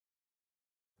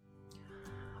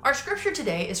Our scripture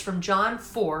today is from John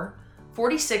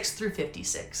 4:46 through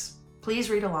 56. Please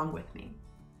read along with me.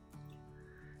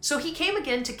 So he came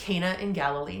again to Cana in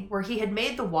Galilee, where he had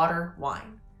made the water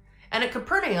wine. And at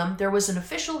Capernaum there was an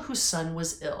official whose son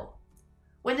was ill.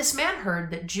 When this man heard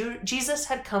that Jesus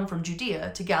had come from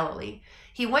Judea to Galilee,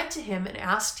 he went to him and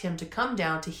asked him to come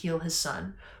down to heal his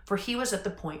son, for he was at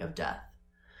the point of death.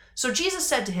 So Jesus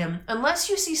said to him, "Unless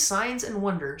you see signs and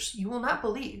wonders, you will not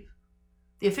believe."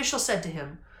 The official said to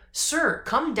him, "Sir,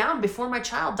 come down before my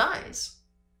child dies."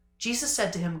 Jesus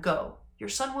said to him, "Go, your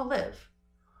son will live."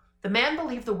 The man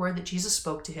believed the word that Jesus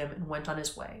spoke to him and went on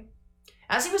his way.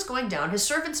 As he was going down, his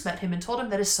servants met him and told him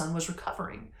that his son was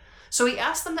recovering. So he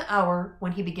asked them the hour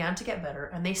when he began to get better,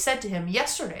 and they said to him,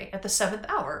 "Yesterday, at the 7th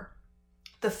hour,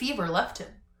 the fever left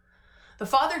him." The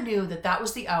father knew that that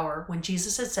was the hour when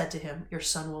Jesus had said to him, "Your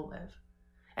son will live."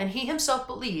 And he himself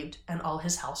believed, and all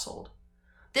his household.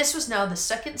 This was now the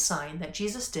second sign that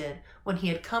Jesus did when he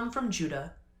had come from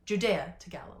Judea to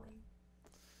Galilee.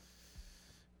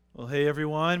 Well, hey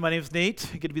everyone, my name is Nate.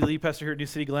 Good to be the lead pastor here at New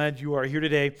City. Glad you are here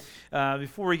today.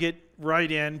 Before we get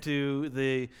right into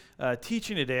the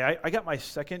teaching today, I got my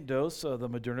second dose of the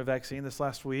Moderna vaccine this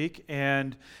last week,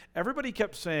 and everybody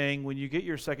kept saying when you get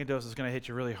your second dose, it's going to hit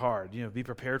you really hard. You know, be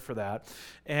prepared for that.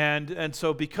 And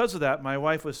so because of that, my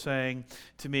wife was saying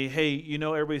to me, "Hey, you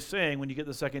know, everybody's saying when you get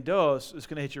the second dose, it's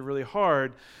going to hit you really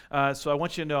hard. So I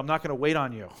want you to know I'm not going to wait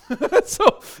on you."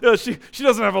 So she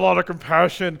doesn't have a lot of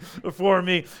compassion for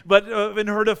me. But in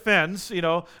her defense, you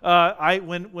know,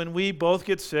 when we both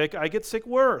get sick, I get sick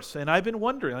worse. And I've been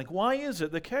wondering, like, why is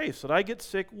it the case that I get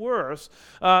sick worse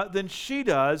than she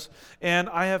does? And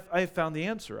I have found the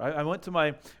answer. I went to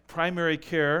my primary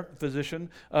care physician,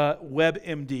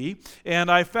 WebMD,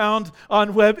 and I found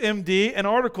on WebMD an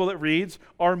article that reads,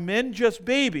 "Are men just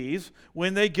babies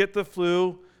when they get the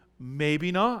flu?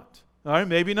 Maybe not." All right,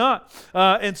 maybe not.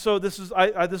 And so this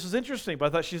is interesting, but I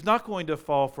thought she's not going to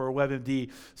fall for a WebMD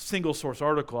single source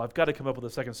article. I've got to come up with a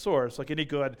second source, like any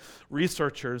good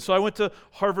researcher. And so I went to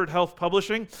Harvard Health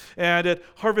Publishing, and at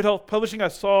Harvard Health Publishing, I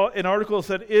saw an article that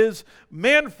said, "Is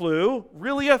man flu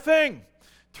really a thing?"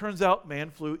 Turns out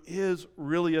man flu is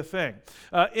really a thing.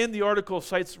 In the article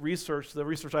cites research, the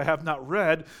research I have not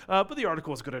read, but the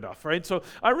article is good enough, right? So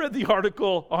I read the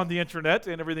article on the internet,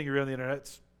 and everything you read on the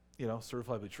internet,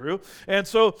 certifiably true. And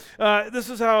so this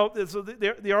is how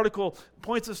the article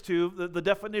points us to the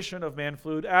definition of man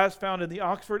flu as found in the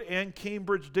Oxford and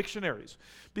Cambridge dictionaries,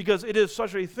 because it is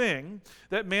such a thing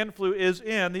that man flu is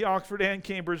in the Oxford and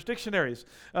Cambridge dictionaries.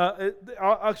 The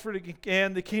Oxford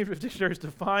and the Cambridge dictionaries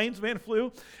defines man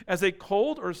flu as a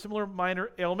cold or similar minor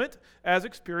ailment as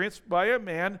experienced by a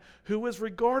man who is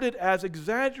regarded as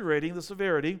exaggerating the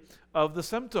severity of the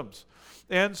symptoms.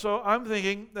 And so I'm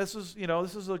thinking, this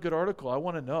is a good article. I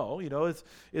want to know,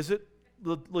 is it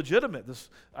legitimate, this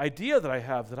idea that I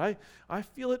have, that I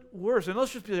feel it worse. And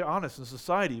let's just be honest, in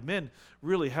society, men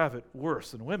really have it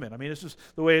worse than women. I mean, it's just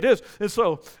the way it is. And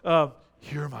so,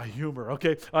 hear my humor,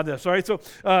 okay, on this. All right, so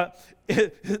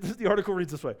the article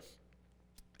reads this way.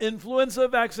 Influenza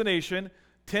vaccination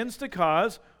tends to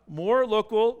cause more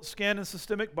local skin and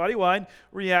systemic body-wide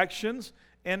reactions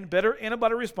and better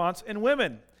antibody response in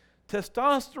women.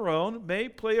 Testosterone may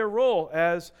play a role,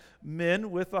 as men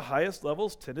with the highest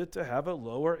levels tended to have a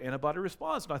lower antibody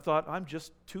response. And I thought, I'm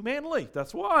just too manly.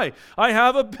 That's why I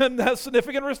haven't been that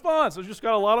significant response. I've just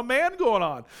got a lot of man going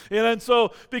on. And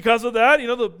so because of that,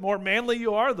 the more manly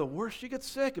you are, the worse you get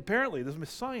sick. Apparently, this is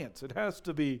science. It has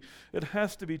to be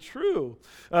true.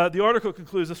 The article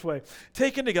concludes this way.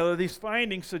 Taken together, these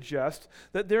findings suggest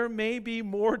that there may be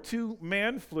more to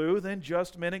man flu than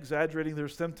just men exaggerating their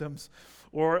symptoms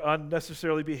or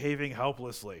unnecessarily behaving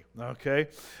helplessly, okay?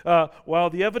 While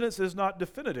the evidence is not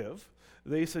definitive,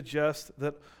 they suggest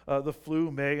that the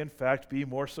flu may, in fact, be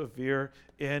more severe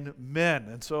in men.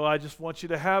 And so I just want you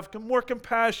to have more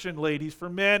compassion, ladies, for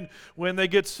men when they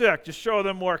get sick. Just show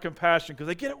them more compassion, because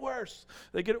they get it worse.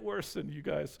 They get it worse than you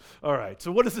guys. All right,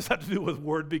 so what does this have to do with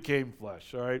Word Became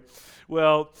Flesh, all right?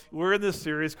 Well, we're in this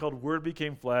series called Word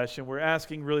Became Flesh, and we're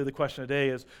asking really the question today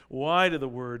is, why did the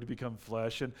Word become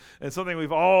flesh? And something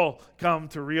we've all come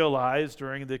to realize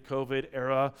during the COVID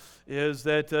era is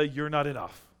that you're not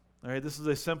enough. All right, this is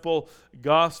a simple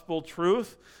gospel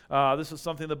truth. This is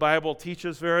something the Bible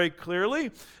teaches very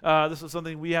clearly. This is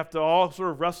something we have to all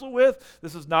sort of wrestle with.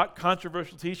 This is not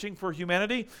controversial teaching for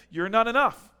humanity. You're not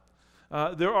enough.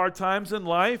 There are times in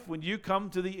life when you come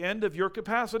to the end of your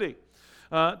capacity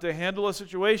to handle a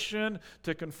situation,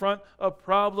 to confront a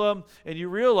problem, and you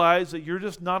realize that you're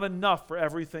just not enough for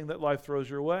everything that life throws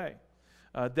your way.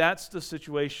 That's the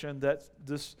situation that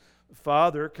this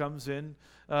father comes in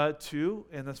to,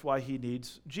 and that's why he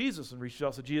needs Jesus and reaches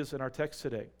out to Jesus in our text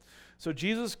today. So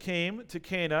Jesus came to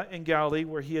Cana in Galilee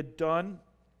where he had done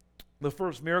the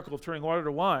first miracle of turning water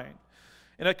to wine.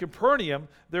 And at Capernaum,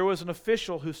 there was an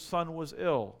official whose son was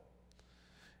ill.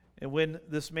 And when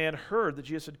this man heard that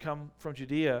Jesus had come from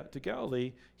Judea to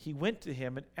Galilee, he went to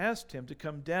him and asked him to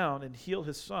come down and heal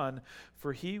his son,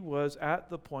 for he was at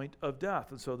the point of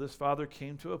death. And so this father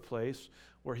came to a place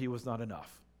where he was not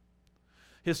enough.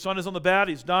 His son is on the bed,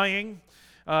 he's dying.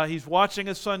 He's watching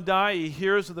his son die. He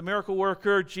hears of the miracle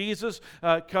worker, Jesus,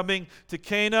 coming to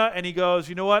Cana, and he goes,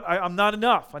 you know what, I'm not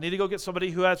enough. I need to go get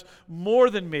somebody who has more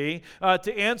than me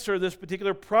to answer this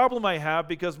particular problem I have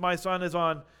because my son is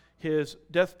on his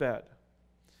deathbed.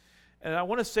 And I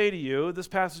want to say to you, this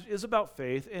passage is about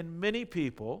faith, and many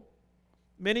people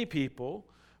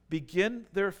begin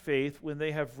their faith when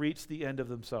they have reached the end of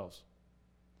themselves.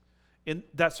 And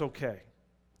that's okay.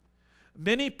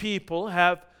 Many people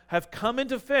have come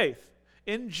into faith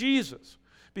in Jesus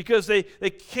because they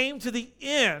came to the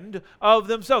end of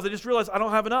themselves. They just realized, I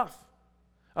don't have enough.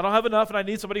 I don't have enough, and I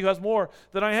need somebody who has more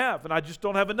than I have, and I just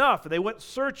don't have enough. And they went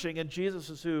searching, and Jesus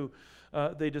is who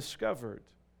they discovered.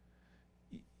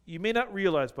 You may not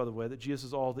realize, by the way, that Jesus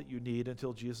is all that you need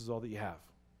until Jesus is all that you have.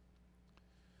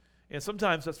 And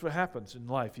sometimes that's what happens in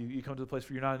life. You come to the place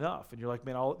where you're not enough, and you're like,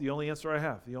 man, the only answer I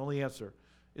have, the only answer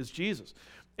is Jesus.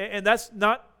 And that's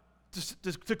not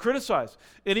to criticize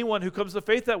anyone who comes to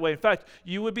faith that way. In fact,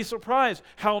 you would be surprised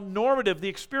how normative the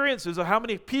experience is of how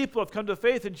many people have come to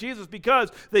faith in Jesus because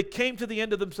they came to the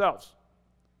end of themselves.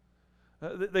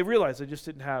 They realized they just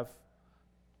didn't have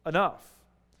enough.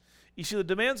 You see, the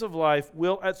demands of life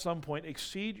will at some point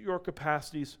exceed your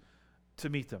capacities to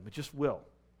meet them. It just will.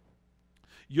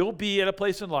 You'll be at a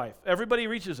place in life, everybody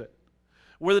reaches it,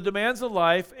 where the demands of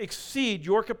life exceed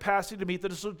your capacity to meet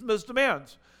those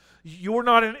demands. You're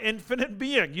not an infinite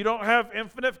being. You don't have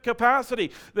infinite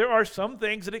capacity. There are some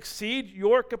things that exceed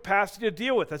your capacity to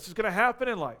deal with. That's just going to happen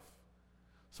in life.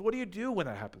 So what do you do when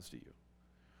that happens to you?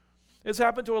 It's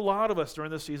happened to a lot of us during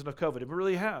this season of COVID. It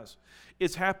really has.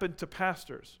 It's happened to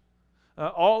pastors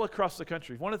all across the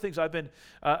country. One of the things I've been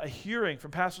hearing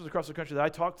from pastors across the country that I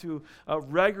talk to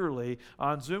regularly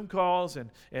on Zoom calls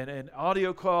and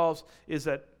audio calls is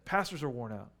that pastors are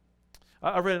worn out.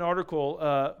 I read an article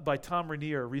by Tom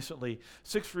Rainier recently,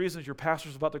 6 reasons your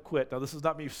pastor's about to quit. Now, this is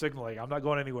not me signaling. I'm not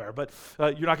going anywhere, but you're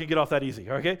not going to get off that easy,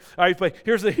 okay? All right, but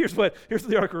here's what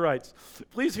the article writes.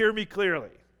 Please hear me clearly.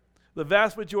 The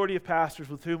vast majority of pastors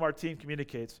with whom our team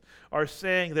communicates are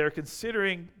saying they're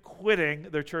considering quitting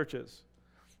their churches.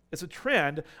 It's a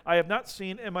trend I have not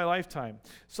seen in my lifetime.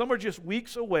 Some are just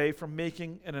weeks away from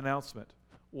making an announcement.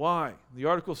 Why? The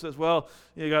article says, well,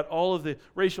 you got all of the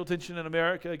racial tension in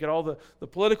America, you got all the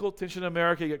political tension in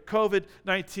America, you got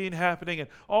COVID-19 happening, and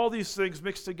all these things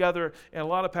mixed together, and a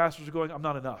lot of pastors are going, I'm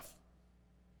not enough.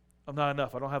 I'm not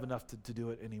enough. I don't have enough to do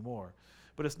it anymore.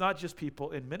 But it's not just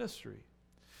people in ministry.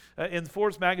 In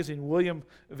Forbes magazine, William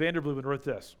Vanderbloemen wrote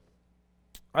this: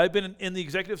 I've been in the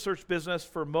executive search business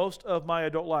for most of my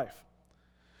adult life.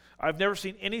 I've never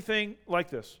seen anything like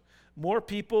this. More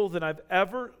people than I've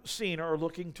ever seen are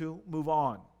looking to move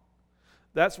on.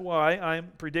 That's why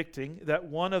I'm predicting that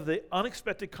one of the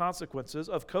unexpected consequences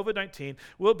of COVID-19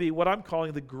 will be what I'm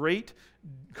calling the great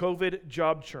COVID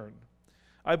job churn.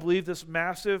 I believe this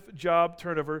massive job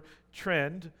turnover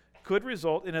trend could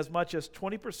result in as much as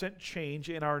 20% change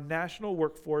in our national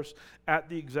workforce at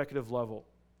the executive level.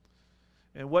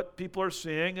 And what people are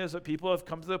seeing is that people have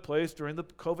come to the place during the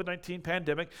COVID-19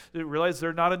 pandemic that realize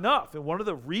they're not enough. And one of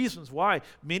the reasons why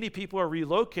many people are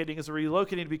relocating is they're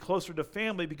relocating to be closer to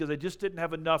family because they just didn't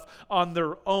have enough on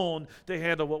their own to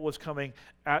handle what was coming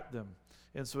at them.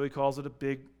 And so he calls it a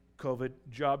big COVID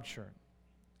job churn.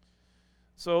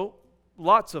 So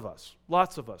lots of us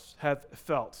have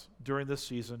felt during this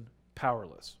season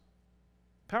powerless.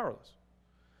 Powerless.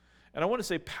 And I want to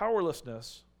say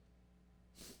powerlessness,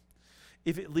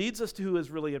 if it leads us to who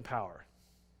is really in power,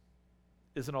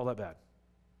 isn't all that bad.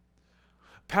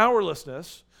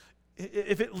 Powerlessness,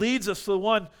 if it leads us to the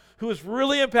one who is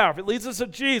really in power, if it leads us to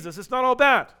Jesus, it's not all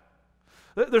bad.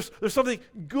 There's something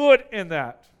good in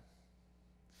that.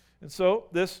 And so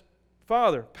this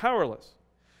father, powerless,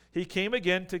 he came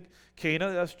again to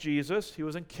Cana, that's Jesus. He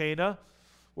was in Cana.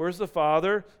 Where's the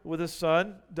father with his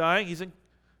son dying? He's in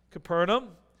Capernaum.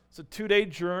 It's a 2-day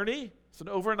journey. It's an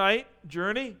overnight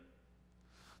journey.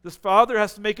 This father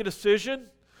has to make a decision.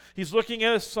 He's looking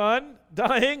at his son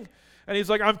dying, and he's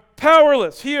like, I'm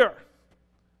powerless here.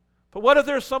 But what if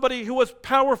there's somebody who was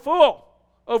powerful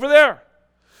over there?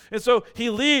 And so he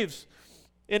leaves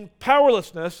in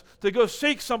powerlessness to go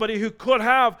seek somebody who could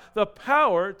have the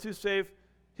power to save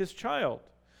his child.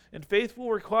 And faith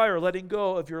will require letting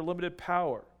go of your limited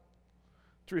power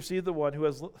to receive the one who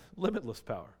has limitless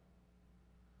power.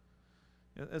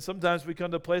 And sometimes we come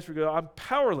to a place where we go, I'm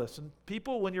powerless. And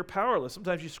people, when you're powerless,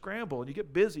 sometimes you scramble and you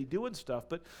get busy doing stuff,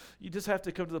 but you just have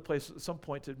to come to the place at some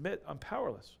point to admit, I'm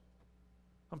powerless.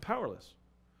 I'm powerless.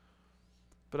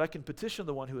 But I can petition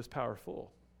the one who is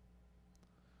powerful.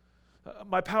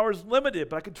 My power is limited,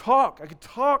 but I can talk. I can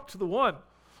talk to the one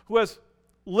who has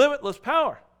limitless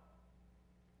power.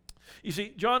 You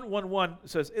see, John 1:1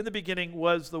 says, in the beginning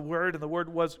was the Word, and the Word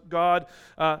was God.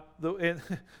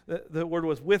 The Word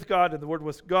was with God, and the Word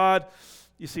was God.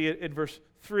 You see it in verse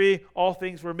 3. All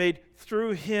things were made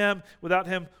through him. Without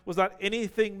him was not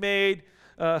anything made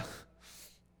that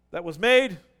was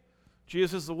made.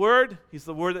 Jesus is the Word. He's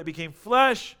the Word that became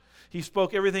flesh. He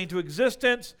spoke everything into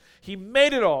existence. He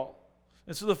made it all.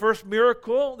 And so the first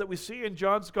miracle that we see in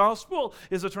John's gospel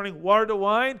is the turning water to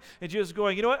wine, and Jesus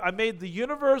going, you know what? I made the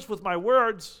universe with my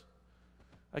words.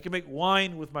 I can make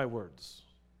wine with my words.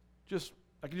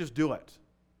 I can just do it.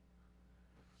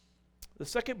 The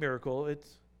second miracle, it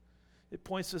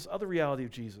points to this other reality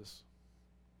of Jesus.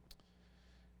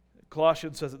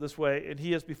 Colossians says it this way, and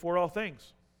he is before all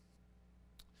things.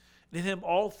 And in him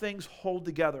all things hold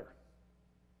together.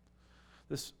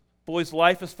 This boy's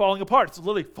life is falling apart. It's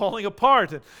literally falling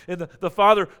apart. And the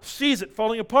father sees it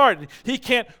falling apart. And he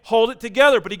can't hold it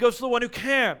together, but he goes to the one who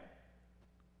can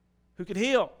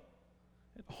heal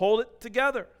and hold it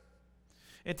together.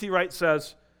 N.T. Wright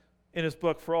says in his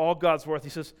book, For All God's Worth, he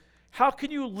says, how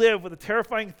can you live with the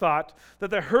terrifying thought that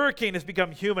the hurricane has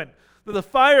become human, that the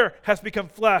fire has become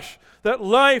flesh, that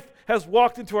life has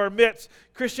walked into our midst?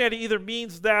 Christianity either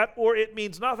means that or it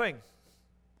means nothing.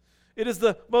 It is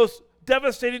the most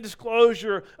devastating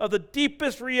disclosure of the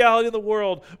deepest reality in the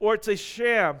world, or it's a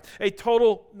sham, a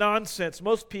total nonsense.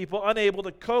 Most people unable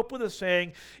to cope with the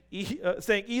saying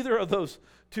either of those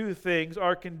two things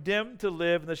are condemned to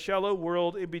live in the shallow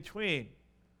world in between.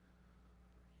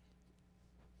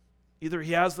 Either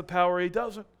he has the power or he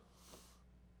doesn't.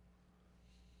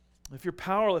 If you're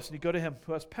powerless and you go to him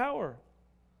who has power.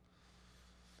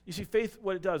 You see, faith,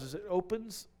 what it does is it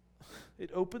opens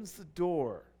the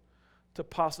door to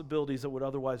possibilities that would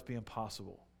otherwise be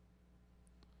impossible.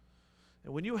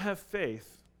 And when you have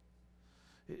faith,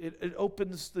 it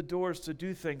opens the doors to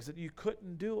do things that you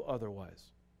couldn't do otherwise.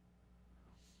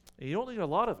 And you don't need a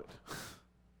lot of it.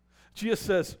 Jesus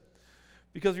says,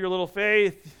 because of your little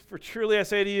faith, for truly I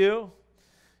say to you,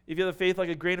 if you have the faith like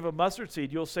a grain of a mustard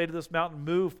seed, you'll say to this mountain,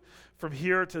 move from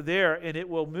here to there, and it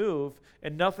will move,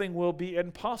 and nothing will be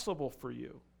impossible for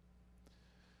you.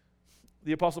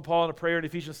 The Apostle Paul in a prayer in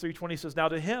Ephesians 3:20 says, now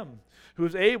to him who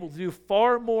is able to do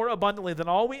far more abundantly than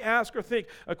all we ask or think,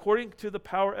 according to the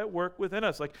power at work within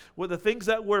us. Like the things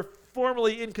that were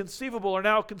formerly inconceivable are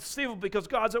now conceivable because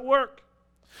God's at work.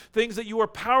 Things that you were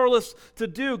powerless to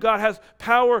do, God has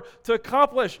power to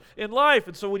accomplish in life.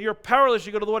 And so when you're powerless,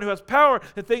 you go to the one who has power,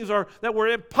 and things that were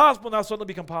impossible now suddenly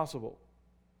become possible.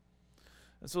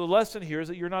 And so the lesson here is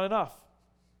that you're not enough.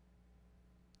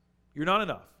 You're not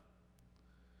enough.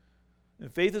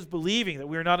 And faith is believing that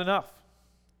we are not enough,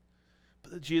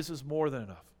 but that Jesus is more than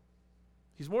enough.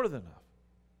 He's more than enough.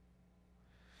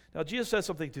 Now, Jesus says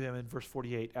something to him in verse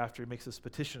 48 after he makes this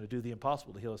petition to do the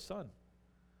impossible, to heal his son.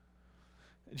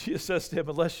 And Jesus says to him,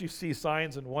 unless you see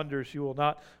signs and wonders, you will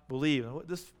not believe. And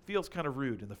this feels kind of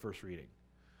rude in the first reading.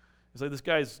 It's like this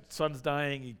guy's son's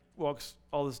dying. He walks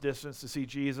all this distance to see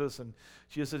Jesus, and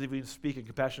Jesus says if we can speak a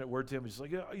compassionate word to him, he's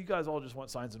like, yeah, you guys all just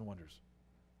want signs and wonders.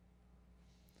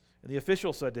 And the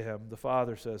official said to him, the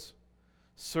father says,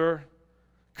 sir,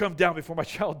 come down before my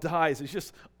child dies. He's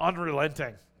just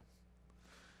unrelenting.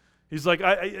 He's like,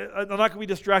 I'm not going to be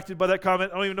distracted by that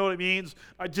comment. I don't even know what it means.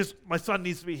 My son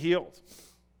needs to be healed.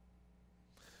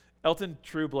 Elton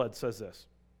Trueblood says this,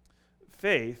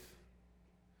 faith,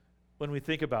 when we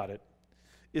think about it,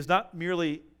 is not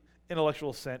merely intellectual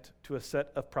assent to a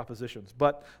set of propositions,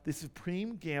 but the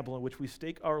supreme gamble in which we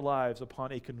stake our lives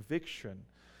upon a conviction.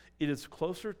 It is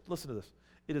closer, listen to this,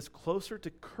 it is closer to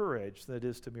courage than it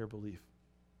is to mere belief.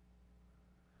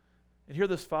 And here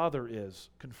this father is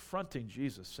confronting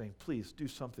Jesus, saying, please do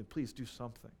something, please do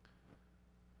something.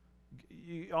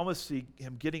 You almost see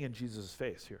him getting in Jesus'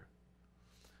 face here.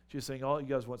 Jesus saying, all you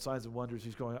guys want signs and wonders.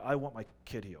 He's going, I want my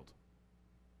kid healed.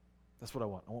 That's what I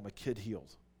want. I want my kid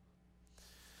healed.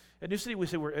 At New City, we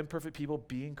say we're imperfect people,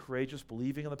 being courageous,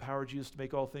 believing in the power of Jesus to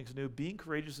make all things new. Being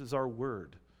courageous is our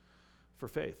word for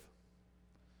faith.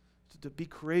 To be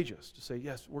courageous, to say,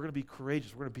 yes, we're going to be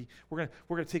courageous. We're going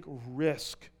to take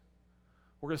risk.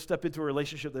 We're going to step into a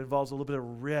relationship that involves a little bit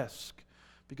of risk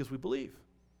because we believe.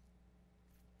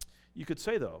 You could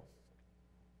say, though,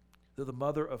 that the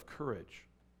mother of courage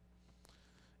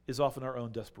is often our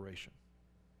own desperation.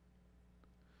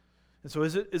 And so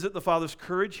is it the father's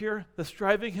courage here that's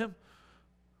driving him?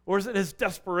 Or is it his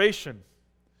desperation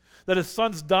that his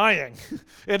son's dying?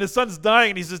 And his son's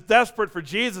dying and he's just desperate for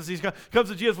Jesus. He comes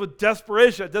to Jesus with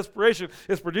desperation. That desperation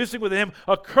is producing within him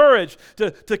a courage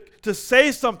to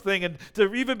say something and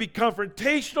to even be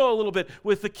confrontational a little bit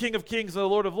with the King of Kings and the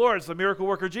Lord of Lords, the miracle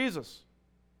worker Jesus.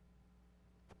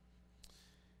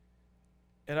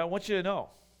 And I want you to know,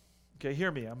 okay,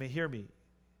 hear me.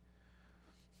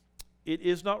 It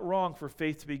is not wrong for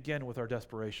faith to begin with our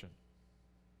desperation.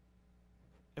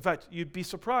 In fact, you'd be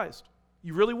surprised.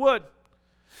 You really would.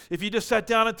 If you just sat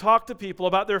down and talked to people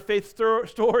about their faith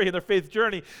story and their faith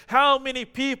journey, how many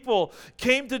people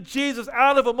came to Jesus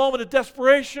out of a moment of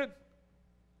desperation?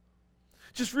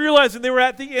 Just realizing they were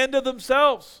at the end of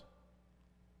themselves.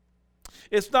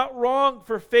 It's not wrong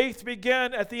for faith to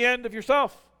begin at the end of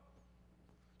yourself.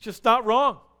 Just not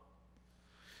wrong.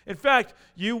 In fact,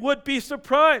 you would be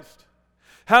surprised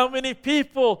how many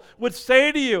people would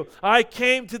say to you, I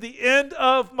came to the end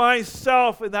of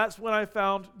myself, and that's when I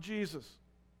found Jesus.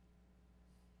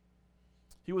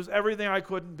 He was everything I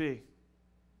couldn't be.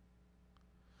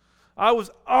 I was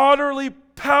utterly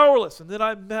powerless, and then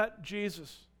I met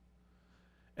Jesus,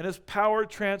 and his power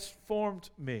transformed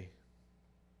me.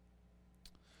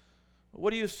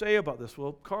 What do you say about this?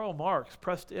 Well, Karl Marx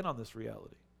pressed in on this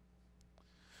reality.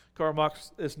 Karl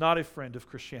Marx is not a friend of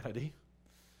Christianity.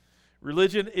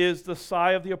 Religion is the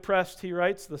sigh of the oppressed, he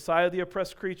writes, the sigh of the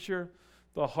oppressed creature,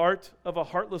 the heart of a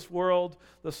heartless world,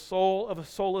 the soul of a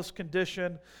soulless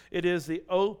condition. It is the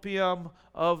opium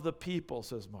of the people,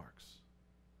 says Marx.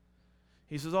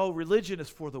 He says, religion is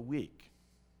for the weak.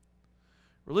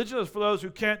 Religion is for those who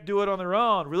can't do it on their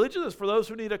own. Religion is for those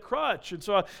who need a crutch. And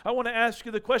so I want to ask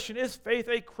you the question, is faith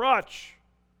a crutch?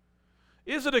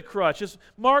 Is it a crutch? Is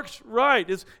Marx right?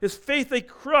 Is faith a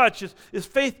crutch? Is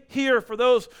faith here for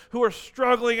those who are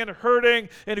struggling and hurting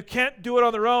and who can't do it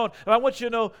on their own? And I want you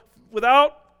to know,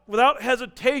 without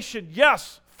hesitation,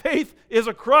 yes, faith is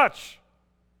a crutch.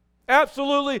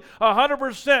 Absolutely,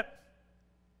 100%.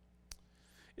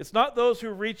 It's not those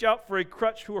who reach out for a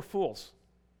crutch who are fools.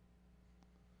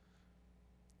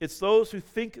 It's those who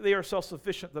think they are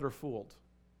self-sufficient that are fooled.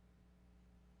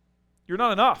 You're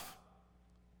not enough.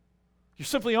 You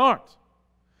simply aren't.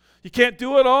 You can't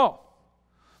do it all.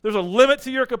 There's a limit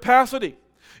to your capacity.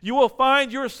 You will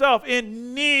find yourself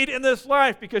in need in this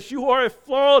life because you are a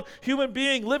flawed human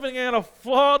being living in a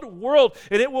flawed world,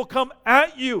 and it will come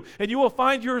at you, and you will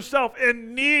find yourself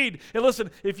in need. And listen,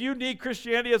 if you need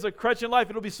Christianity as a crutch in life,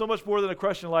 it'll be so much more than a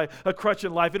crutch in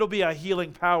life. It'll be a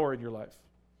healing power in your life.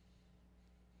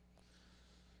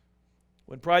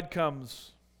 When pride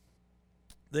comes,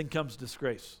 then comes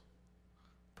disgrace.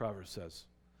 Proverbs says,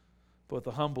 but the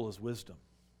humble is wisdom.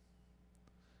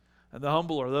 And the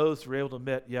humble are those who are able to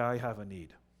admit, yeah, I have a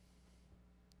need.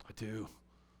 I do.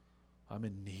 I'm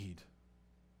in need.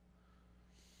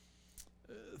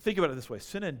 Think about it this way.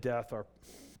 Sin and death are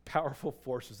powerful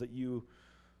forces that you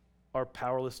are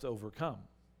powerless to overcome.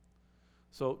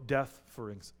 So death,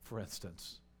 for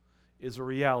instance, is a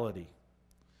reality.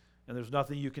 And there's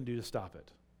nothing you can do to stop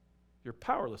it. You're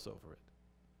powerless over it.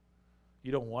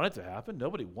 You don't want it to happen.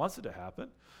 Nobody wants it to happen.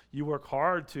 You work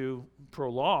hard to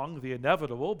prolong the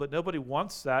inevitable, but nobody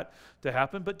wants that to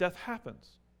happen, but death happens.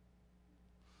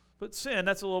 But sin,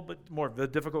 that's a little bit more of a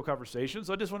difficult conversation.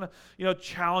 So I just want to,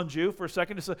 challenge you for a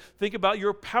second to think about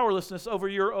your powerlessness over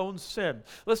your own sin.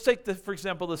 Let's take, for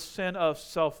example, the sin of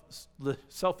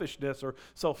selfishness or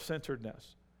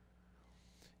self-centeredness.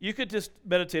 You could just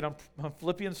meditate on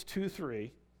Philippians 2:3,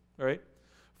 right,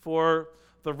 for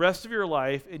the rest of your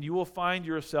life, and you will find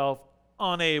yourself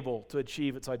unable to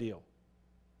achieve its ideal.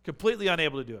 Completely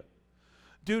unable to do it.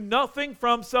 Do nothing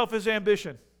from selfish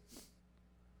ambition.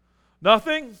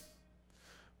 Nothing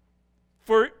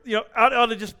for,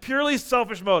 out of just purely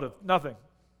selfish motive. Nothing.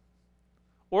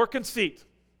 Or conceit.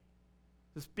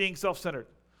 Just being self-centered.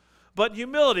 But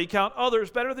humility, count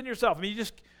others better than yourself. I mean, you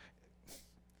just,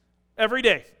 every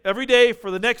day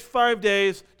for the next 5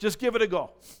 days, just give it a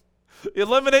go.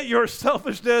 Eliminate your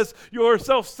selfishness, your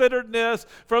self-centeredness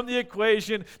from the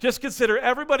equation. Just consider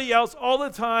everybody else all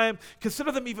the time.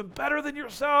 Consider them even better than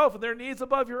yourself and their needs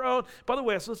above your own. By the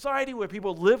way, a society where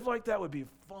people live like that would be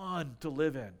fun to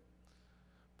live in.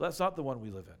 But that's not the one we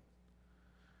live in.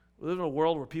 We live in a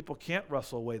world where people can't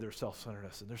wrestle away their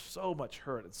self-centeredness, and there's so much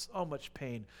hurt and so much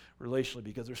pain relationally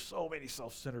because there's so many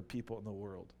self-centered people in the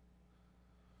world.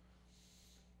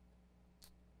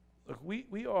 Look,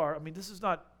 we are, this is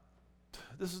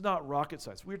not rocket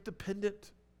science. We're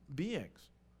dependent beings.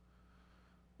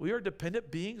 We are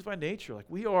dependent beings by nature. Like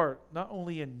we are not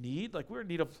only in need, like we're in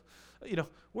need of,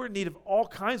 we're in need of all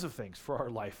kinds of things for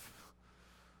our life.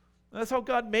 And that's how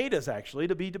God made us, actually,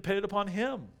 to be dependent upon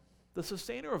Him, the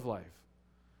sustainer of life.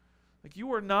 Like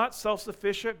you are not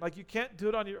self-sufficient. Like you can't do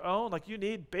it on your own. Like you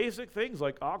need basic things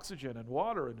like oxygen and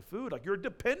water and food. Like you're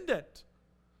dependent.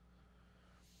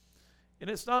 And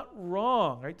it's not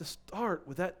wrong, right, to start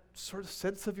with that sort of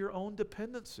sense of your own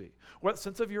dependency or that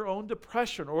sense of your own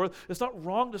depression. Or it's not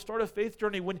wrong to start a faith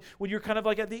journey when you're kind of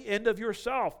like at the end of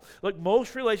yourself. Like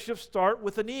most relationships start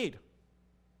with a need.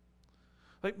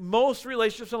 Like most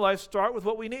relationships in life start with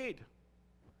what we need.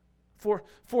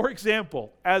 For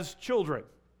example, as children,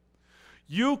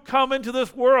 you come into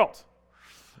this world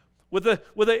with a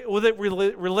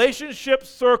relationship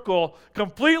circle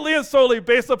completely and solely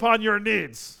based upon your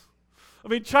needs. I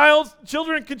mean,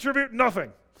 children contribute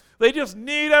nothing. They just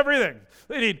need everything.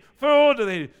 They need food,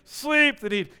 they need sleep, they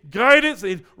need guidance, they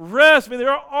need rest. I mean,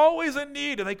 they're always in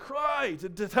need, and they cry to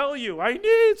tell you, I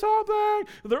need something.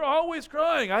 They're always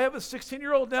crying. I have a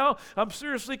 16-year-old now. I'm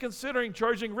seriously considering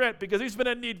charging rent because he's been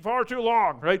in need far too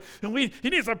long, right? And he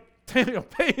needs to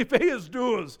pay his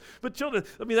dues. But children,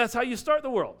 I mean, that's how you start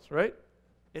the world, right?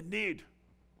 In need.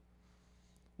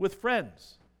 With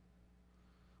friends.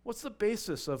 What's the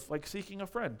basis of like seeking a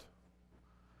friend?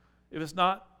 If it's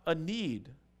not a need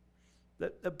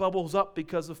that bubbles up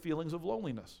because of feelings of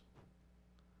loneliness.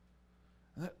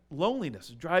 And that loneliness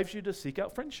drives you to seek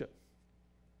out friendship.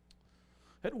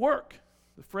 At work,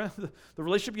 the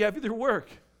relationship you have with your work.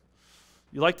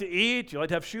 You like to eat, you like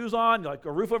to have shoes on, you like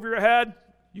a roof over your head,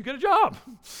 you get a job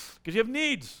because you have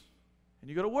needs. And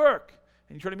you go to work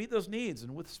and you try to meet those needs.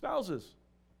 And with spouses,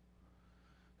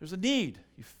 there's a need.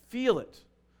 You feel it.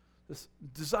 This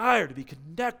desire to be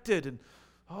connected, and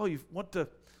you want to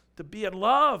be in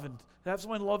love and have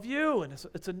someone love you, and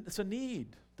it's a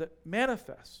need that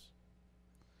manifests.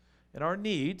 And our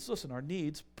needs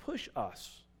push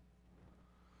us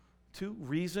to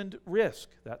reasoned risk.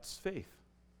 That's faith.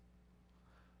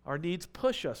 Our needs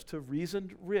push us to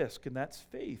reasoned risk, and that's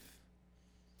faith.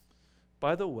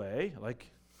 By the way, like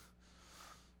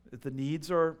if the needs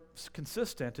are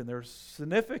consistent and they're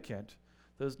significant,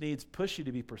 those needs push you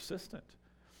to be persistent.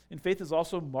 And faith is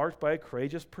also marked by a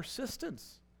courageous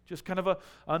persistence. Just kind of a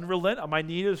unrelenting. My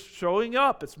need is showing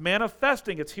up. It's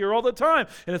manifesting. It's here all the time.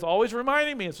 And it's always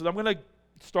reminding me. And so I'm going to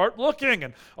start looking,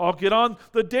 and I'll get on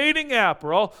the dating app,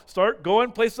 or I'll start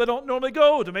going places I don't normally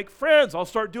go to make friends. I'll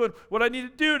start doing what I need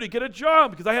to do to get a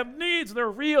job because I have needs and they're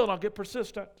real, and I'll get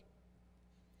persistent.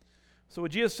 So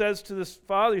what Jesus says to this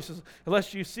father, he says,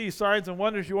 unless you see signs and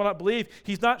wonders, you will not believe.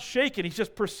 He's not shaken. He's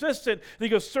just persistent. And he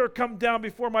goes, sir, come down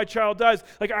before my child dies.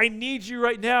 Like, I need you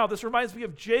right now. This reminds me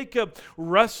of Jacob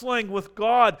wrestling with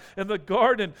God in the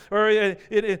garden, or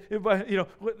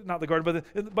not the garden,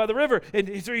 but by the river. And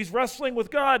he's wrestling with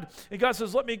God. And God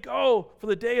says, let me go, for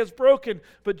the day is broken.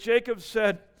 But Jacob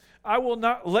said, I will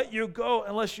not let you go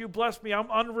unless you bless me. I'm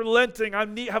unrelenting. I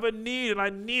have a need, and I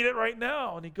need it right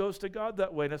now. And he goes to God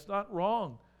that way. And it's not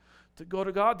wrong to go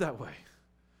to God that way.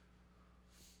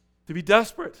 To be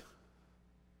desperate.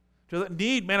 To that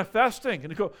need manifesting. And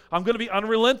to go, I'm going to be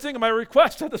unrelenting in my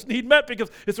request to have this need met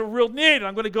because it's a real need.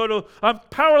 And I'm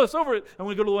powerless over it. I'm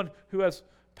going to go to the one who has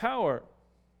power.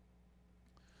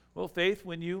 Well, faith,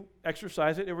 when you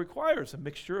exercise it, it requires a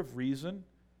mixture of reason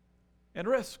and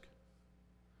risk.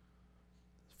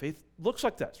 Faith looks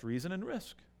like that. It's reason and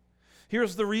risk.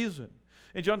 Here's the reason.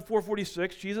 In John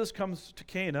 4:46, Jesus comes to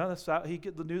Cana.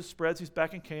 The news spreads. He's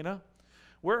back in Cana,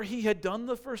 where he had done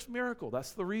the first miracle.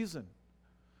 That's the reason.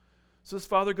 So his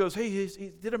father goes, hey,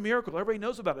 he did a miracle. Everybody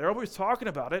knows about it. Everybody's talking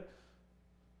about it.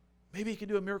 Maybe he can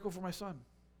do a miracle for my son.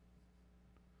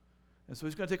 And so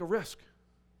he's going to take a risk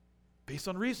based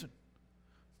on reason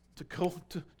to go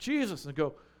to Jesus and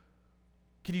go,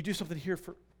 can you do something here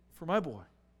for my boy?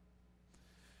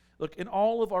 Look, in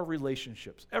all of our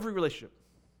relationships, every relationship,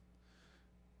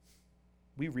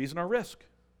 we reason our risk.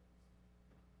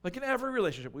 Like in every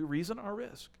relationship, we reason our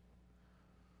risk.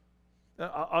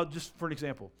 I'll just, for an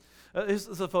example, this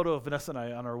is a photo of Vanessa and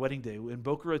I on our wedding day in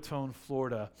Boca Raton,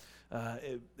 Florida,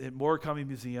 at Murakami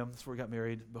Museum. That's where we got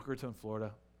married, Boca Raton,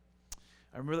 Florida.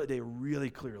 I remember that day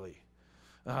really clearly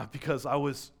because I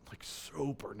was like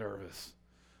super nervous.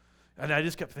 And I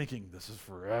just kept thinking, this is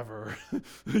forever.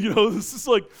 This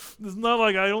is not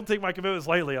like I don't take my commitments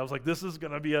lightly. I was like, this is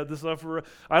going to be forever.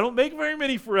 I don't make very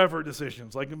many forever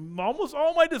decisions. Like almost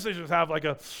all my decisions have like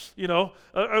a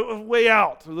way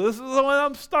out. This is the one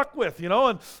I'm stuck with,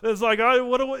 And it's like, I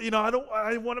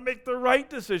want to make the right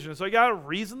decision. So I got to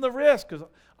reason the risk because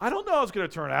I don't know how it's going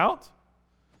to turn out.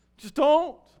 Just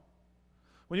don't.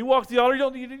 When you walk the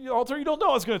altar, you don't know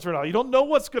how it's going to turn out. You don't know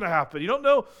what's going to happen. You don't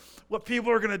know what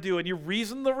people are going to do, and you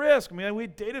reason the risk. I mean, we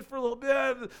dated for a little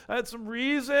bit. I had some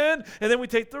reason, and then we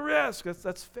take the risk.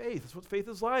 That's faith. That's what faith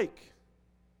is like.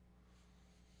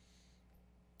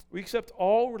 We accept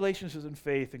all relationships in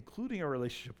faith, including our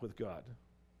relationship with God.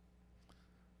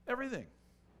 Everything.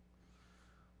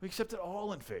 We accept it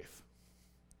all in faith.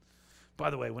 By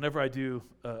the way, whenever I do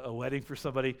a wedding for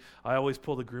somebody, I always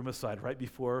pull the groom aside right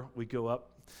before we go up,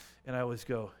 and I always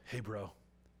go, "Hey, bro,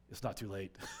 it's not too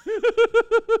late."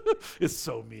 It's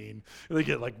so mean. And they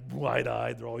get like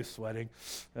wide-eyed. They're always sweating.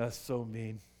 That's so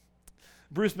mean.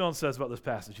 Bruce Milne says about this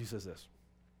passage, he says this: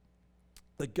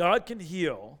 that God can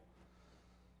heal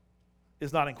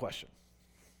is not in question.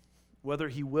 Whether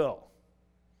he will,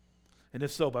 and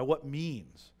if so, by what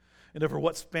means, and over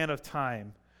what span of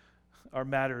time, are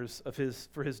matters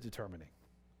for his determining.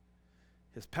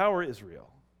 His power is real.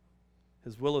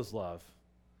 His will is love.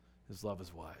 His love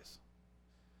is wise.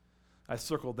 I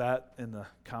circled that in the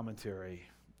commentary.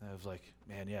 I was like,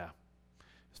 man, yeah.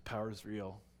 His power is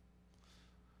real.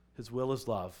 His will is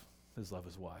love. His love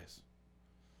is wise.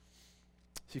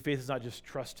 See, faith is not just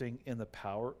trusting in the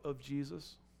power of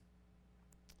Jesus.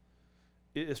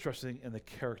 It is trusting in the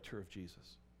character of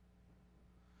Jesus.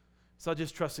 It's not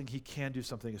just trusting he can do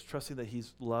something. It's trusting that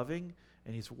he's loving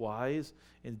and he's wise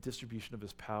in the distribution of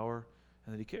his power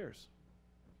and that he cares.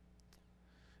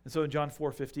 And so in John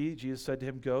 4:50, Jesus said to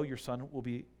him, "Go, your son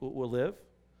will live."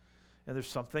 And there's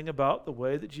something about the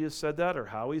way that Jesus said that, or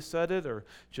how he said it, or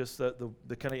just the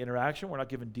kind of interaction. We're not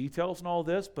given details and all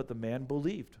this, but the man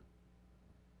believed.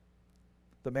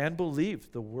 The man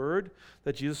believed the word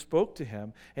that Jesus spoke to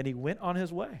him, and he went on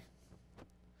his way.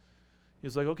 He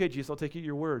was like, "Okay, Jesus, I'll take you at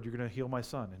your word. You're going to heal my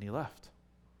son." And he left.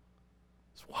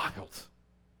 It's wild.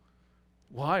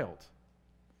 Wild.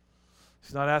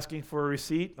 He's not asking for a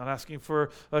receipt, not asking for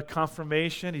a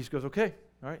confirmation. He just goes, "Okay,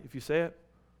 all right, if you say it,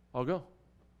 I'll go."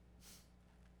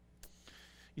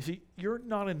 You see, you're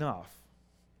not enough.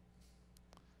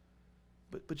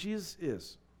 But Jesus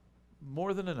is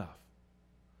more than enough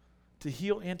to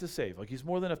heal and to save. Like, he's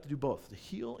more than enough to do both, to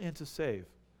heal and to save.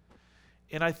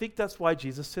 And I think that's why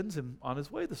Jesus sends him on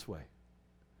his way this way.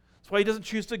 That's why he doesn't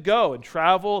choose to go and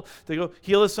travel to go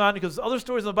heal his son, because there's other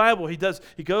stories in the Bible. He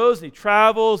goes and he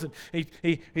travels and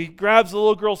he grabs the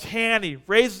little girl's hand, he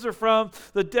raises her from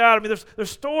the dead. I mean,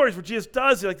 there's stories where Jesus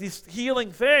does like these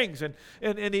healing things, and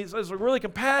he's really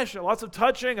compassionate, lots of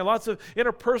touching and lots of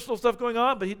interpersonal stuff going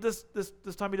on, but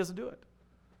this time he doesn't do it.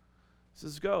 He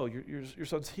says, "Go, your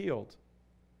son's healed."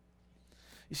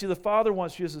 You see, the Father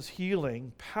wants Jesus'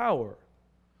 healing power,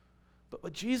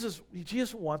 but Jesus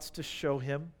wants to show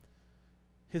him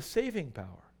his saving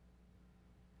power.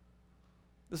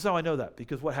 This is how I know that,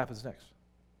 because what happens next?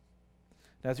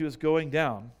 And as he was going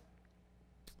down,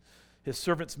 his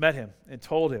servants met him and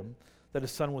told him that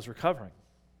his son was recovering.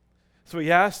 So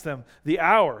he asked them the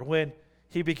hour when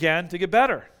he began to get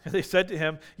better. And they said to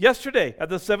him, "Yesterday at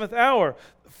the 7th hour,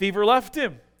 the fever left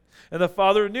him." And the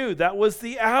father knew that was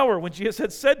the hour when Jesus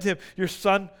had said to him, "Your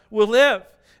son will live."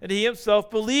 And he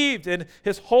himself believed, and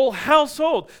his whole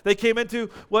household. They came into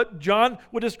what John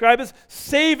would describe as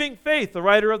saving faith, the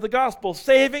writer of the gospel,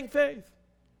 saving faith.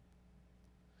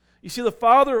 You see, the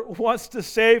Father wants to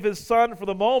save his son for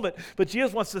the moment, but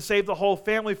Jesus wants to save the whole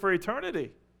family for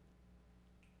eternity.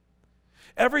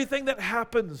 Everything that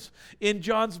happens in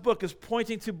John's book is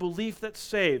pointing to belief that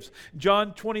saves.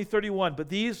 John 20:31, "But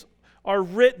these are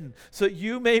written so that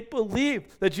you may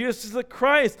believe that Jesus is the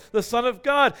Christ, the Son of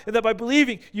God, and that by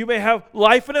believing you may have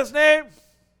life in his name."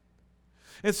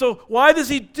 And so why does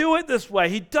he do it this way?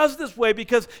 He does it this way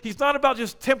because he's not about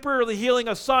just temporarily healing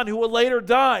a son who will later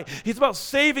die. He's about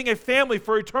saving a family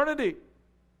for eternity.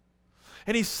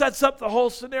 And he sets up the whole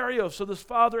scenario so this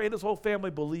father and his whole family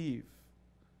believe.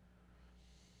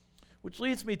 Which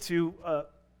leads me to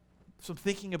some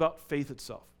thinking about faith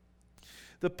itself.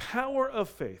 The power of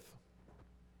faith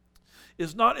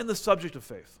is not in the subject of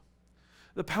faith.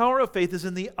 The power of faith is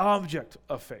in the object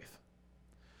of faith.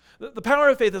 The power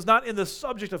of faith is not in the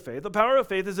subject of faith. The power of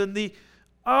faith is in the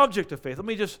object of faith. Let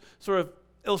me just sort of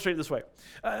illustrate it this way.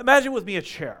 Imagine with me a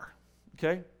chair,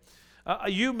 okay?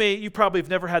 You probably have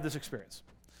never had this experience.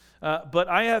 But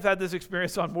I have had this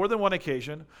experience on more than one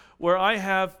occasion where I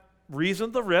have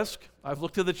reasoned the risk. I've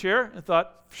looked at the chair and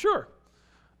thought, sure,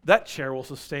 that chair will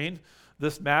sustain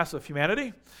this mass of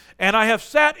humanity. And I have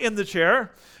sat in the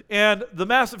chair, and the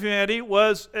mass of humanity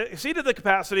exceeded the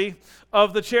capacity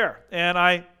of the chair. And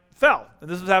I fell. And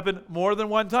this has happened more than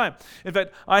one time. In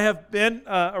fact, I have been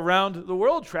around the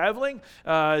world traveling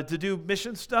to do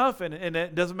mission stuff, and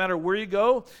it doesn't matter where you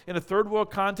go. In a third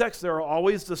world context, there are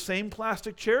always the same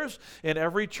plastic chairs in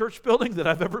every church building that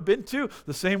I've ever been to,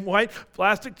 the same white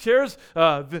plastic chairs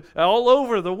all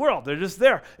over the world. They're just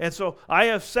there. And so I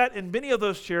have sat in many of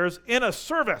those chairs in a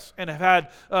service and have had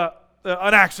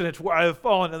an accident where I have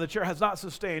fallen and the chair has not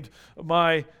sustained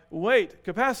my weight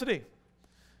capacity.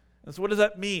 And so what does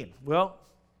that mean? Well,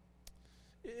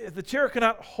 if the chair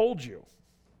cannot hold you,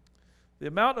 the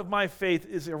amount of my faith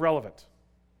is irrelevant.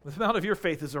 The amount of your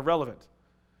faith is irrelevant.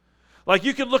 Like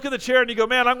you can look at the chair and you go,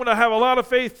 man, I'm going to have a lot of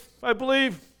faith. I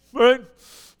believe, right?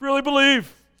 Really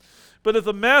believe. But if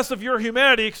the mass of your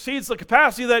humanity exceeds the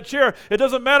capacity of that chair, it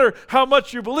doesn't matter how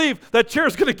much you believe, that chair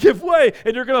is going to give way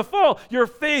and you're going to fall. Your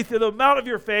faith, the amount of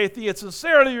your faith, the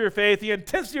sincerity of your faith, the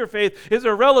intensity of your faith is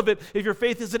irrelevant if your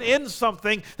faith isn't in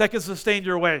something that can sustain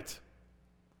your weight.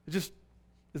 It just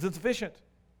is insufficient.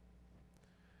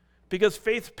 Because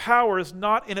faith's power is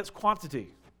not in its quantity.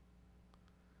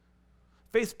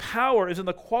 Faith's power is in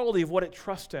the quality of what it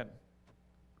trusts in.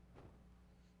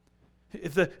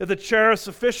 If the chair is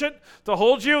sufficient to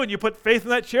hold you and you put faith in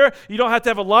that chair, you don't have to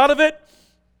have a lot of it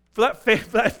for that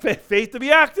faith to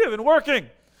be active and working.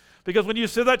 Because when you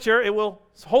sit in that chair, it will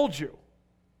hold you.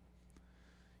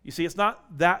 You see, it's not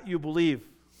that you believe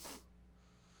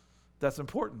that's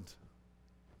important.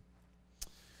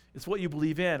 It's what you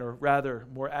believe in, or rather,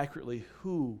 more accurately,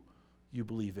 who you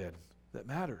believe in that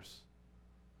matters.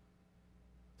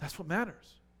 That's what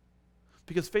matters.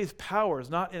 Because faith's power is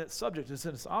not in its subject, it's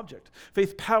in its object.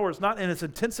 Faith's power is not in its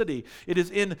intensity. It is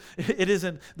in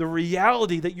the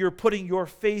reality that you're putting your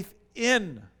faith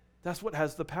in. That's what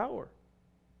has the power.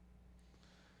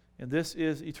 And this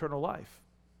is eternal life.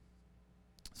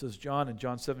 Says John in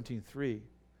John 17:3.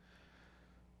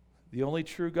 The only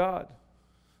true God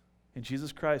in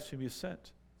Jesus Christ whom you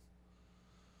sent.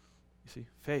 You see,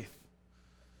 faith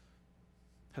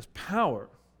has power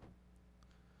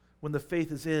when the faith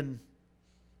is in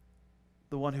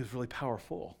the one who's really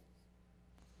powerful.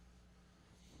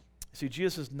 See,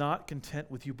 Jesus is not content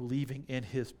with you believing in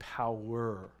his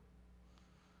power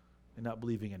and not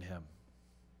believing in him.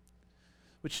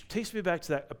 Which takes me back to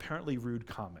that apparently rude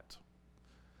comment.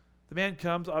 The man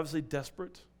comes, obviously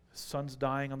desperate. His son's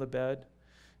dying on the bed.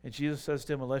 And Jesus says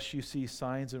to him, unless you see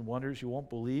signs and wonders, you won't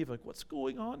believe. Like, what's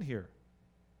going on here?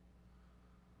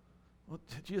 Well,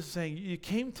 Jesus is saying, you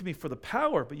came to me for the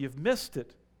power, but you've missed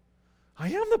it. I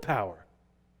am the power.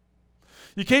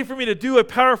 You came for me to do a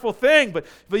powerful thing, but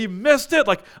you missed it.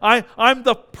 Like, I'm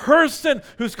the person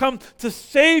who's come to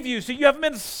save you. So you haven't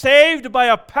been saved by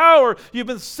a power. You've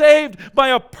been saved by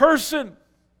a person.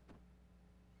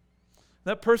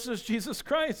 That person is Jesus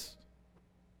Christ.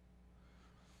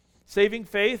 Saving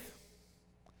faith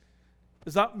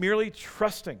is not merely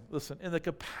trusting, listen, in the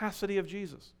capacity of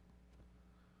Jesus.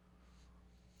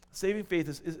 Saving faith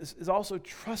is also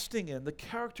trusting in the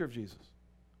character of Jesus.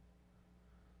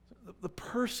 The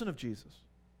person of Jesus.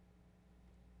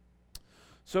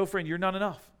 So, friend, you're not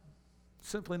enough.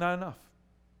 Simply not enough.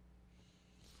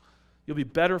 You'll be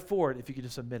better for it if you can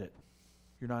just admit it.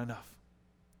 You're not enough.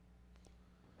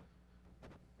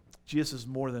 Jesus is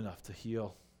more than enough to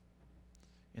heal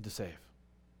and to save.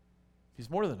 He's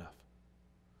more than enough.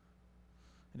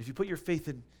 And if you put your faith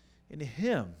in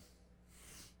him,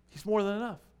 he's more than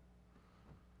enough.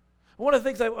 One of the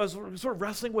things I was sort of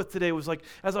wrestling with today was like,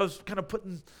 as I was kind of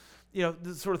putting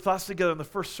the sort of thoughts together in the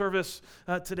first service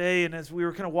today, and as we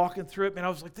were kind of walking through it, man, I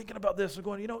was like thinking about this and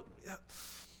going,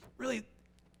 really,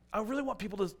 I really want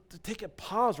people to take a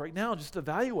pause right now and just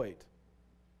evaluate.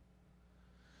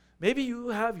 Maybe you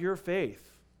have your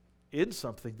faith in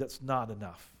something that's not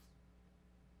enough.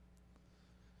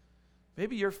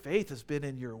 Maybe your faith has been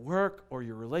in your work or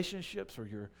your relationships or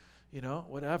your,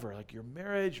 whatever, like your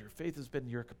marriage. Your faith has been in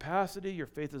your capacity. Your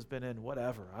faith has been in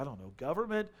whatever, I don't know,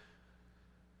 government.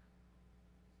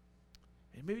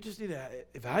 And maybe you just need to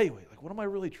evaluate, like, what am I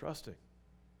really trusting?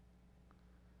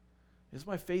 Is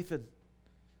my faith in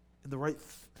the right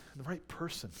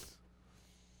person?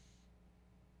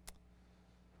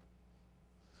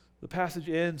 The passage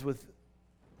ends with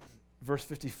verse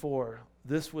 54.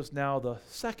 This was now the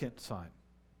second sign.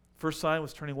 First sign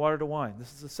was turning water to wine.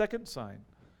 This is the second sign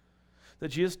that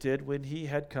Jesus did when he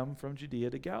had come from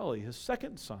Judea to Galilee. His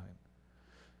second sign.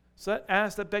 So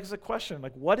that begs the question,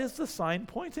 like, what is the sign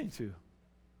pointing to?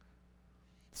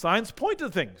 Signs point to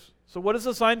things. So what is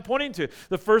the sign pointing to?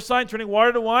 The first sign, turning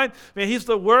water to wine, man, he's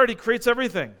the Word. He creates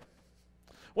everything.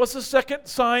 What's the second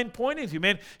sign pointing to?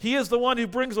 Man, he is the one who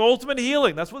brings ultimate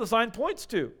healing. That's what the sign points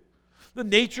to. the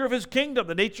nature of his kingdom,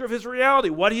 the nature of his reality,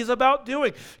 what he's about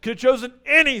doing. Could have chosen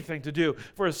anything to do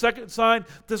for a second sign.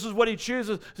 This is what he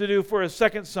chooses to do for a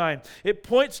second sign. It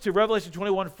points to Revelation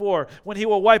 21:4, when he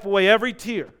will wipe away every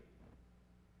tear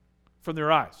from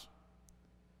their eyes.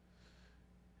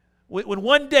 When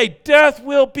one day death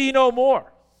will be no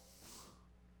more.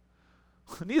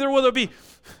 Neither will there be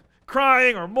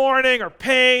crying or mourning or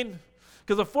pain,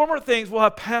 because the former things will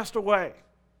have passed away.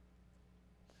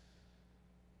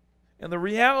 And the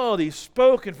reality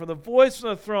spoken from the voice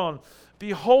on the throne,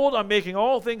 behold, I'm making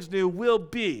all things new, will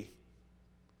be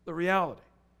the reality.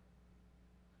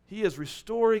 He is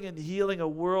restoring and healing a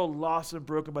world lost and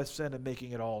broken by sin and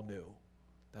making it all new.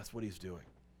 That's what he's doing.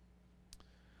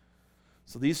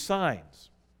 So these signs,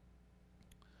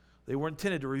 they were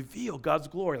intended to reveal God's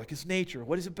glory, like his nature,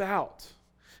 what he's about.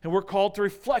 And we're called to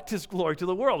reflect his glory to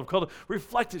the world. We're called to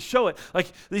reflect it, show it.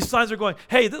 Like these signs are going,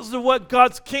 hey, this is what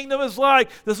God's kingdom is like.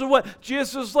 This is what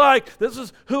Jesus is like. This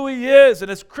is who he is. And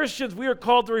as Christians, we are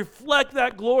called to reflect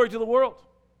that glory to the world.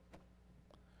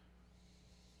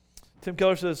 Tim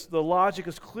Keller says, the logic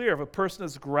is clear. If a person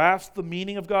has grasped the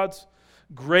meaning of God's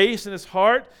grace in his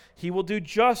heart, he will do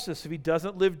justice. If he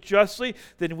doesn't live justly,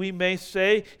 then we may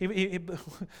say,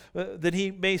 then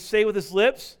he may say with his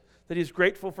lips that he is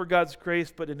grateful for God's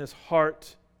grace, but in his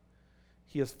heart,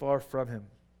 he is far from him.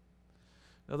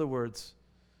 In other words,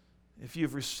 if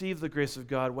you've received the grace of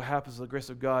God, what happens is the grace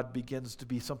of God begins to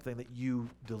be something that you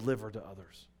deliver to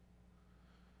others.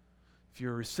 If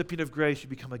you're a recipient of grace, you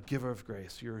become a giver of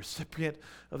grace. If you're a recipient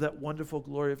of that wonderful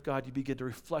glory of God, you begin to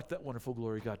reflect that wonderful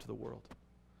glory of God to the world.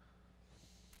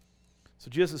 So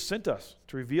Jesus sent us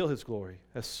to reveal his glory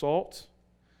as salt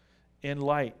and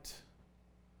light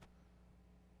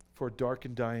for a dark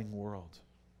and dying world.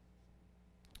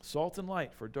 Salt and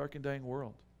light for a dark and dying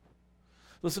world.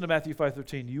 Listen to Matthew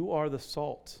 5:13. You are the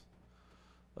salt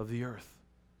of the earth.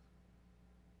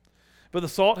 But the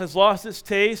salt has lost its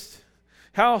taste.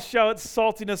 How shall its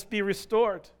saltiness be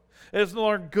restored? It is no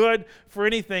longer good for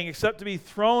anything except to be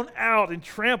thrown out and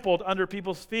trampled under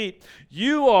people's feet.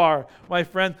 You are, my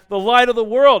friend, the light of the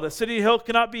world. A city hill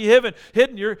cannot be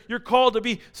hidden. You're called to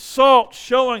be salt,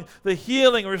 showing the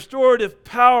healing, restorative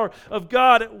power of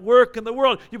God at work in the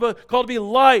world. You're called to be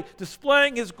light,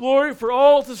 displaying his glory for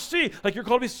all to see. Like you're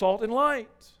called to be salt and light.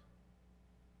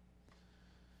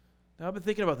 Now, I've been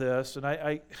thinking about this, and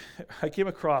I came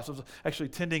across, I was actually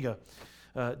attending a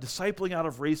Discipling Out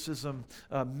of Racism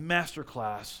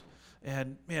masterclass.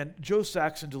 And man, Joe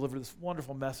Saxon delivered this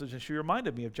wonderful message, and she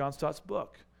reminded me of John Stott's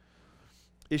book,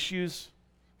 Issues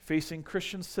Facing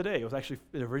Christians Today. It was actually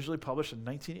originally published in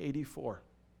 1984,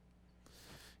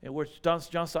 in which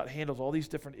John Stott handles all these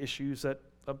different issues that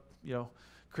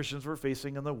Christians were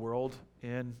facing in the world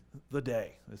in the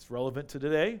day. It's relevant to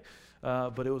today,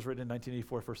 but it was written in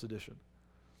 1984, first edition.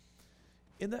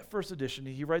 In that first edition,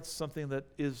 he writes something that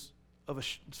is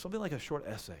something like a short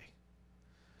essay.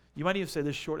 You might even say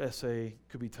this short essay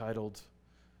could be titled,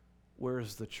 Where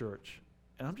is the Church?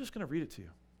 And I'm just going to read it to you.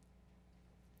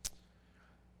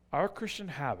 Our Christian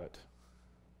habit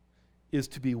is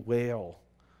to bewail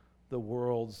the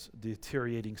world's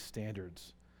deteriorating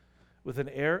standards with an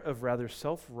air of rather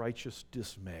self-righteous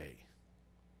dismay.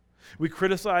 We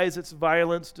criticize its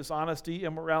violence, dishonesty,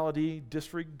 immorality,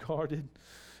 disregard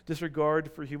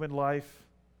for human life,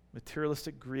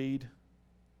 materialistic greed.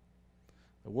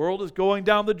 The world is going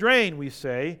down the drain, we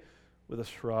say, with a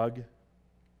shrug.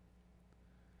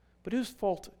 But whose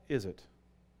fault is it?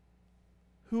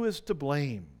 Who is to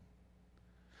blame?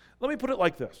 Let me put it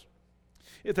like this.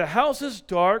 If the house is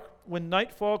dark when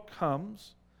nightfall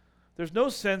comes, there's no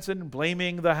sense in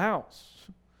blaming the house.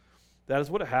 That is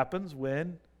what happens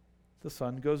when the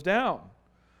sun goes down.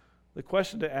 The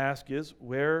question to ask is,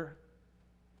 where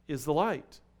is the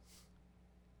light?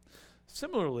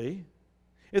 Similarly,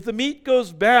 if the meat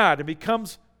goes bad and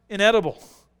becomes inedible,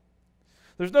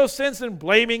 there's no sense in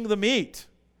blaming the meat.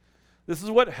 This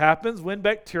is what happens when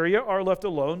bacteria are left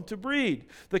alone to breed.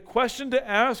 The question to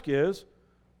ask is,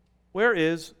 where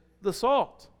is the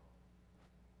salt?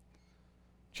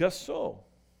 Just so,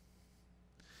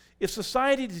 if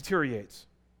society deteriorates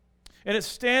and its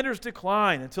standards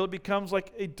decline until it becomes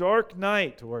like a dark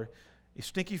night or a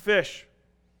stinky fish,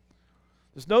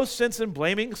 there's no sense in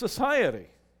blaming society.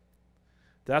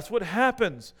 That's what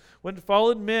happens when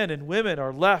fallen men and women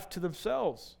are left to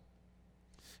themselves.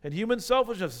 And human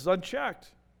selfishness is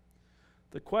unchecked.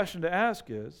 The question to ask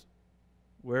is,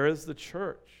 where is the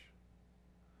church?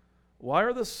 Why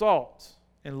are the salt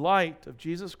and light of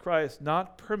Jesus Christ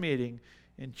not permeating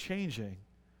and changing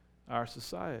our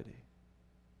society?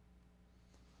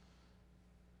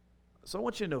 So I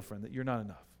want you to know, friend, that you're not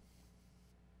enough.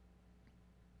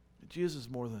 Jesus is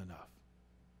more than enough.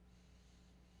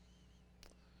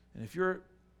 And if you're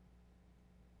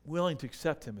willing to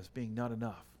accept him as being not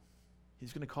enough,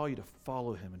 he's going to call you to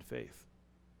follow him in faith.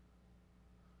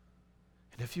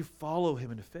 And if you follow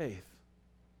him in faith,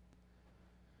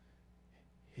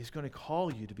 he's going to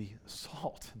call you to be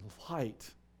salt and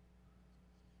light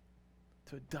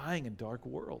to a dying and dark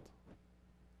world.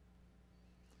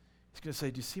 He's going to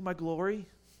say, do you see my glory?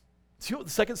 See what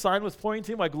the second sign was pointing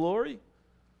to, my glory?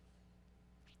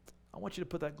 I want you to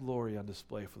put that glory on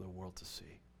display for the world to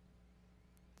see.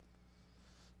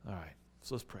 All right,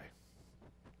 so let's pray.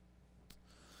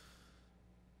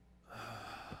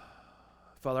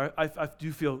 Father, I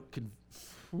do feel...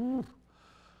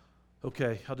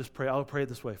 Okay, I'll just pray. I'll pray it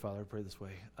this way, Father. I'll pray it this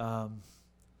way.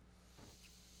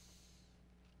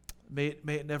 May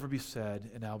it never be said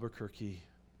in Albuquerque,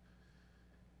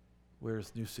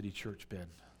 where's New City Church been?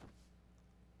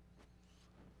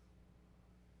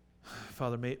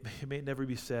 Father, may it never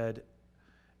be said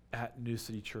at New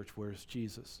City Church, where's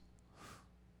Jesus?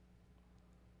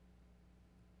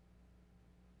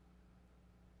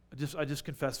 I just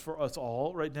confess for us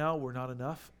all right now, we're not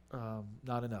enough.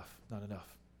 Not enough.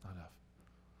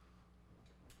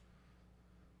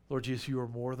 Lord Jesus, you are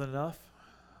more than enough.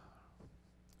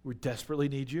 We desperately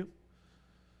need you.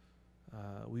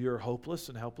 We are hopeless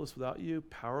and helpless without you,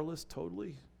 powerless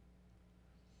totally.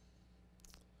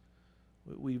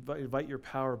 We invite your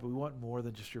power, but we want more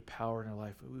than just your power in our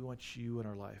life. We want you in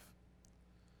our life.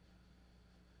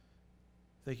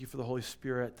 Thank you for the Holy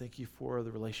Spirit. Thank you for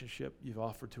the relationship you've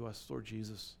offered to us, Lord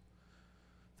Jesus.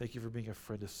 Thank you for being a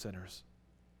friend of sinners.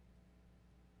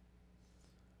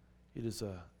 It is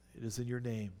in your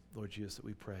name, Lord Jesus, that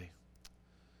we pray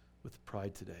with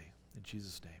pride today. In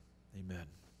Jesus' name, amen.